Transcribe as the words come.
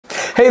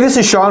Hey, this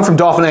is Sean from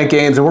Dolphinite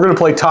Games, and we're going to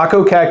play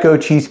Taco Cat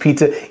Goat Cheese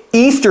Pizza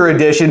Easter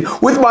Edition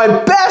with my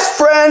best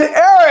friend,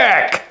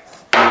 Eric!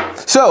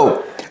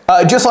 So,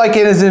 just like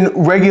it is in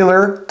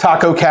regular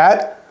Taco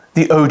Cat,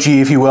 the OG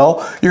if you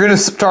will, you're going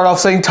to start off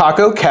saying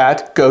Taco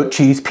Cat Goat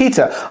Cheese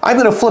Pizza. I'm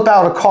going to flip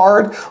out a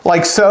card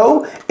like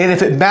so, and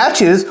if it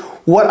matches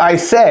what I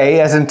say,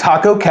 as in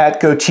Taco Cat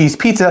Goat Cheese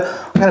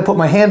Pizza, I'm going to put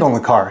my hand on the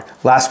card.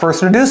 Last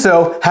person to do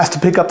so has to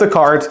pick up the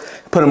cards,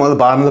 put them on the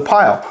bottom of the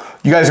pile.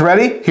 You guys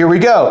ready? Here we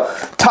go.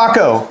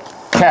 Taco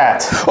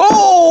Cat.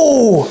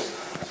 Oh!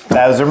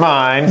 Those are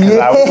mine, because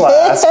I was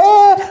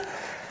last.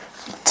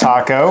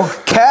 Taco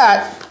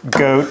Cat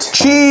Goat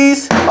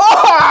Cheese.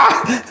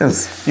 Ah!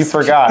 You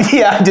forgot.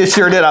 Yeah, I just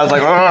sure did. I was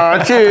like,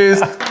 oh,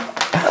 cheese.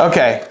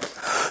 Okay.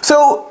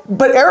 So,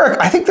 but Eric,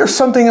 I think there's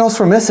something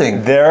else we're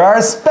missing. There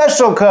are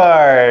special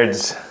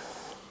cards.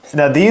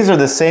 Now these are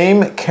the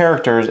same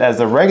characters as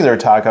the regular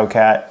Taco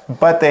Cat,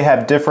 but they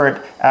have different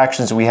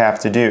actions we have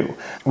to do.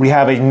 We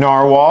have a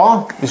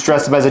Narwhal, who's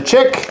dressed up as a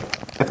chick.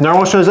 If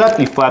Narwhal shows up,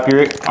 you flap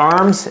your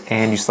arms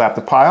and you slap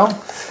the pile.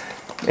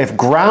 If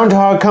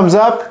Groundhog comes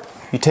up,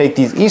 you take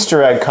these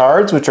Easter egg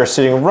cards, which are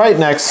sitting right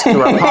next to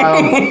our pile,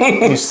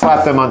 you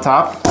slap them on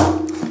top.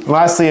 And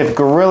lastly, if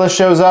Gorilla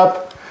shows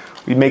up,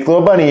 we make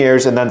little bunny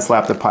ears and then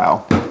slap the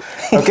pile.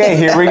 Okay,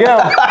 here we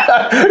go.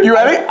 You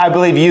ready? I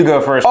believe you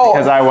go first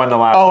because I won the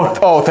last one.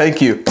 Oh,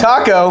 thank you.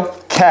 Taco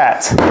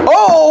Cat.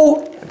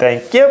 Oh!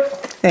 Thank you.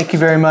 Thank you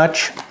very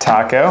much.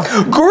 Taco.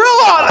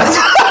 Gorilla!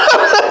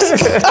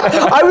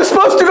 I was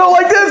supposed to go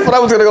like this, but I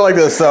was going to go like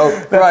this, so,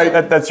 right.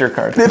 That's your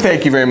card.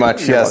 Thank you very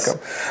much, You're yes.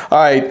 welcome. All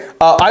right,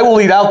 I will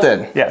lead out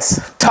then.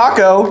 Yes.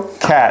 Taco.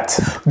 Cat.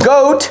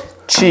 Goat.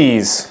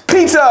 Cheese.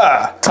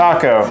 Pizza.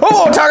 Taco.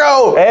 Oh,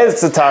 taco!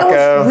 It's a taco.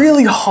 That was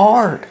really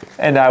hard.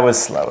 And I was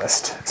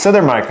slowest. So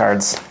they're my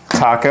cards.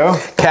 Taco.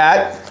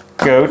 Cat.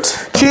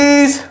 Goat.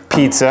 Cheese.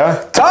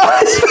 Pizza.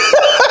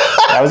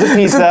 That was a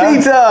pizza. It's a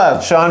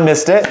pizza. Sean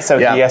missed it, so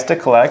Yeah. he has to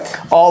collect.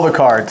 All the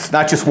cards,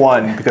 not just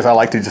one, because I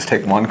like to just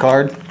take one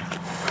card.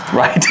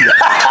 Right?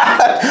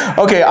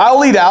 Okay, I'll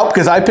lead out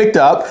because I picked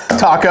up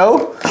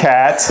Taco.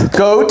 Cat.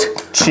 Goat.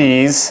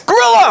 Cheese.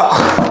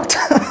 Gorilla!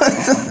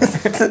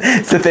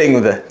 It's the thing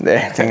with the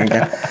thing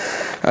again.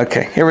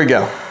 Okay, here we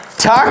go.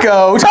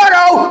 Taco!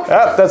 Taco!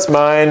 Oh, that's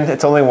mine.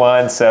 It's only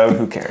one, so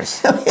who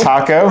cares?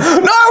 Taco.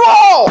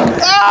 Narwhal!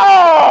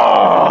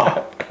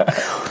 Oh!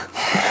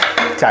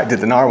 I did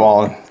the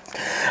narwhal.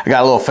 I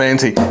got a little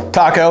fancy.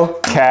 Taco.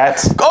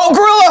 Cat. Oh,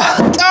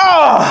 gorilla!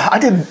 Oh, I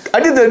did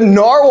the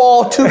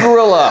narwhal to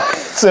gorilla.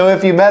 So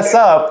if you mess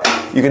up,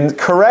 you can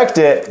correct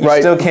it. You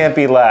still can't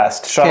be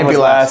last. Sean was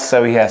last,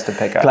 so he has to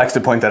pick up. He likes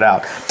to point that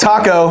out.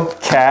 Taco.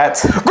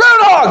 Cat.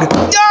 Groundhog!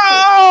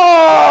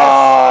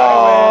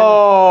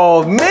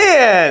 Oh,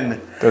 man!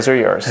 Those are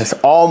yours. It's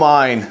all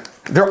mine.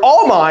 They're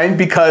all mine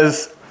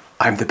because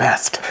I'm the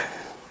best.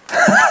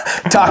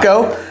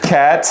 Taco.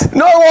 Cat.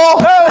 Narwhal!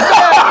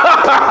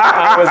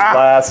 I was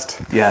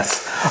last.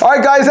 Yes. All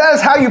right, guys, that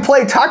is how you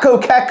play Taco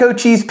Cat Goat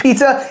Cheese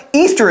Pizza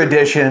Easter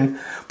Edition.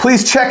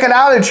 Please check it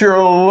out at your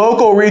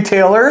local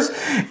retailers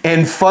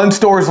and fun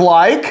stores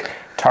like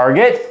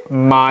Target,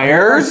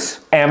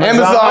 Myers,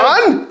 Amazon,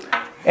 Amazon,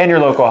 and your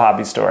local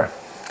hobby store.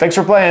 Thanks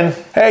for playing.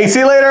 Hey, see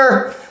you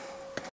later.